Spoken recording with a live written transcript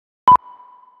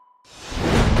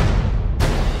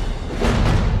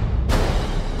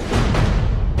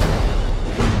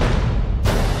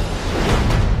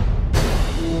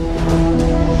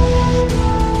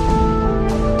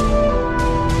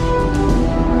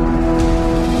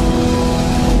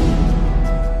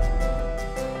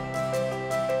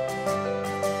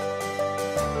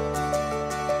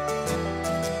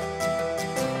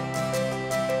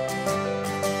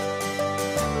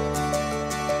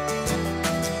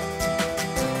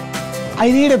I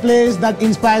need a place that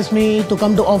inspires me to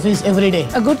come to office every day.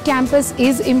 A good campus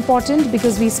is important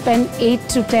because we spend 8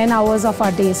 to 10 hours of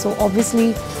our day. So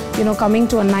obviously, coming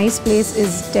to a nice place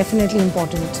is definitely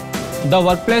important. The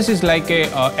workplace is like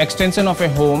an extension of a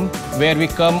home where we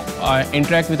come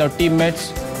interact with our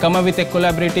teammates, come up with a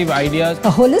collaborative ideas.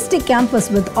 A holistic campus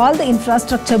with all the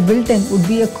infrastructure built in would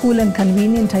be a cool and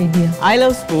convenient idea. I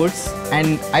love sports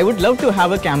and I would love to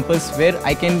have a campus where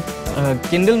I can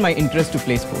kindle my interest to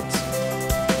play sports.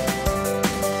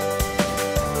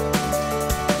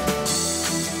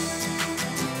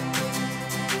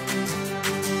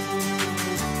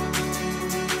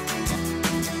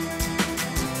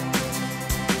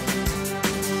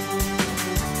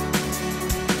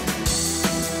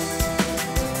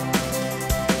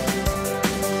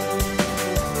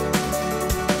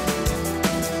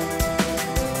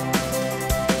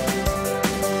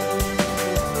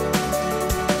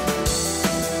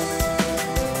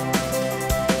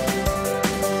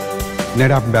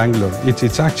 NetApp Bangalore,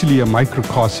 it's actually a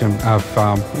microcosm of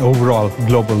overall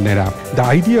global NetApp. The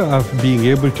idea of being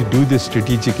able to do this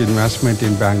strategic investment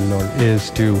in Bangalore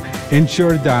is to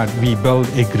ensure that we build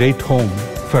a great home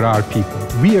for our people.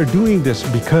 We are doing this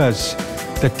because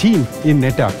the team in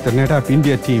NetApp, the NetApp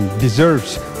India team,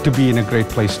 deserves to be in a great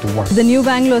place to work. The new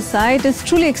Bangalore site is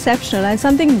truly exceptional and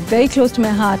something very close to my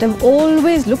heart. I've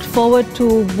always looked forward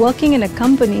to working in a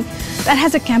company that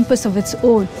has a campus of its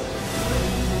own.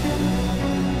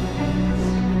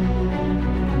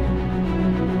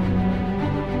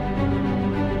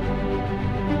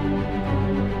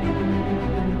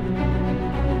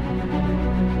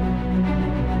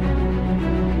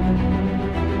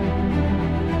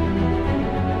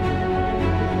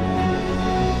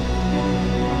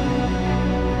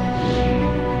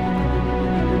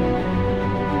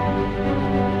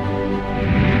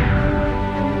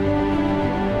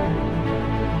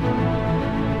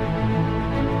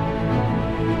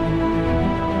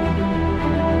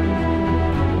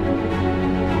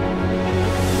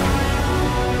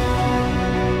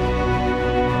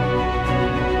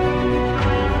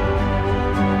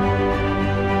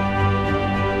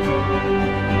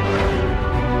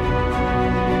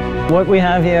 What we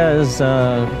have here is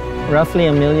roughly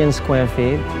 1 million square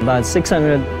feet. About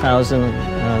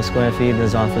 600,000 square feet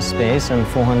is office space and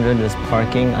 400 is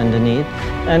parking underneath,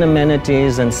 and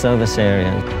amenities and service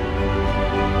area.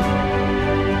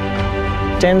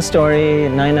 10-story,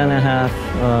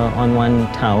 9.5 on one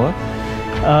tower.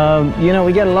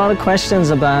 We get a lot of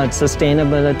questions about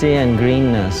sustainability and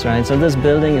greenness, right? So this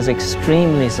building is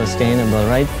extremely sustainable,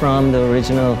 right from the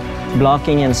original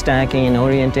blocking and stacking and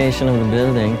orientation of the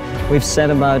building. We've set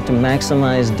about to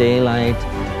maximize daylight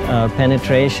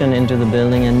penetration into the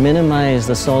building and minimize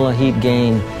the solar heat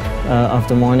gain of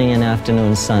the morning and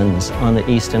afternoon suns on the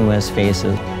east and west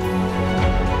faces.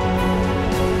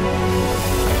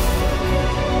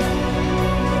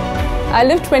 I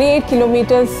live 28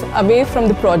 kilometers away from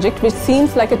the project, which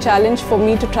seems like a challenge for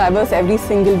me to traverse every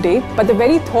single day. But the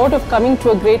very thought of coming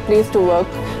to a great place to work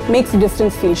makes the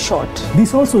distance feel short.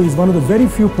 This also is one of the very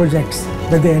few projects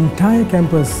that the entire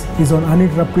campus is on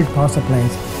uninterrupted power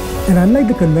supplies. And unlike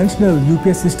the conventional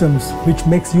UPS systems, which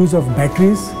makes use of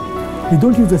batteries, we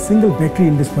don't use a single battery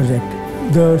in this project.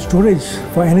 The storage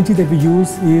for energy that we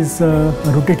use is a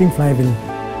rotating flywheel.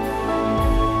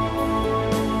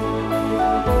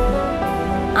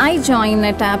 I joined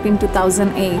NetApp in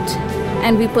 2008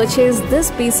 and we purchased this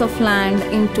piece of land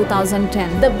in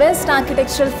 2010. The best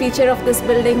architectural feature of this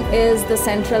building is the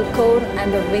central core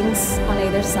and the wings on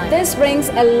either side. This brings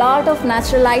a lot of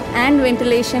natural light and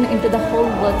ventilation into the whole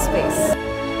workspace.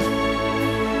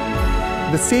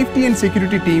 The safety and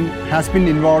security team has been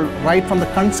involved right from the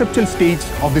conceptual stage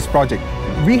of this project.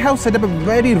 We have set up a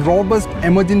very robust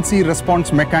emergency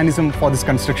response mechanism for this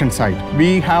construction site.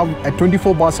 We have a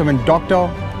 24/7 doctor,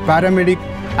 paramedic,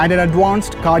 and an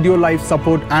advanced cardio life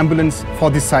support ambulance for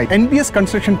this site. NBS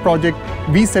construction project,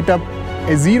 we set up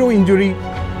a zero injury,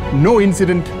 no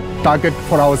incident target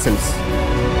for ourselves.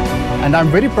 And I'm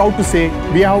very proud to say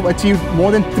we have achieved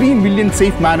more than 3 million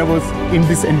safe maneuvers in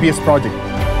this NBS project.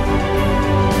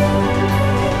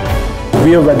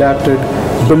 We have adapted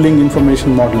building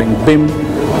information modeling, BIM,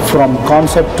 from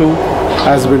concept to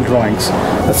as-built drawings.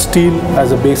 Steel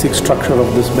as a basic structure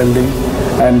of this building,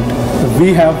 and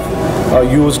we have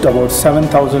used about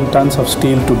 7,000 tons of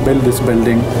steel to build this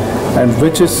building, and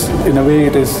which is, in a way,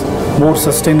 it is more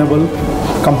sustainable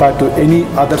compared to any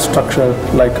other structure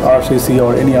like RCC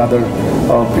or any other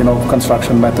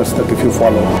construction methods that if you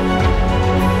follow.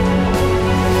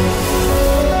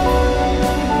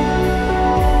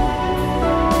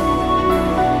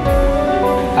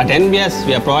 At NBS,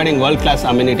 we are providing world-class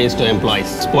amenities to employees,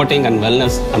 sporting and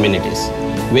wellness amenities.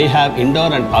 We have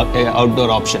indoor and outdoor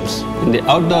options. In the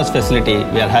outdoors facility,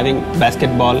 we are having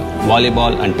basketball,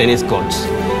 volleyball and tennis courts.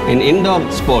 In indoor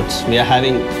sports, we are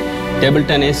having table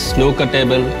tennis, snooker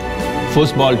table,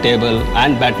 foosball table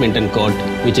and badminton court,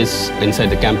 which is inside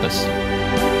the campus.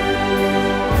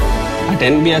 At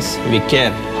NBS, we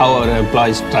care how our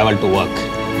employees travel to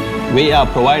work. We are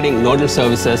providing nodal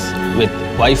services with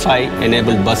Wi-Fi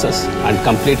enabled buses and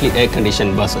completely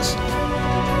air-conditioned buses.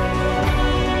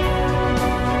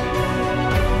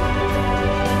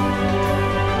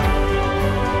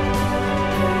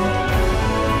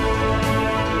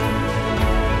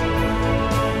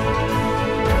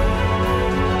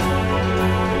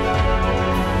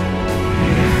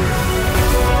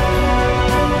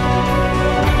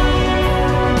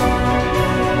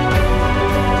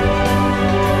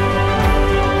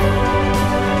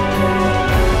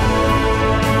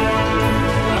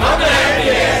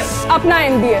 Apna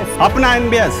NBS. Apna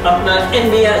NBS. Apna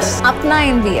NBS. Apna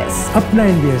NBS. Apna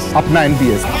NBS. Apna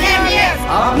NBS.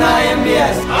 Apna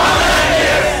NBS.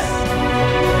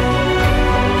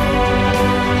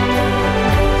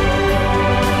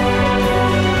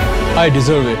 I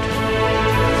deserve it.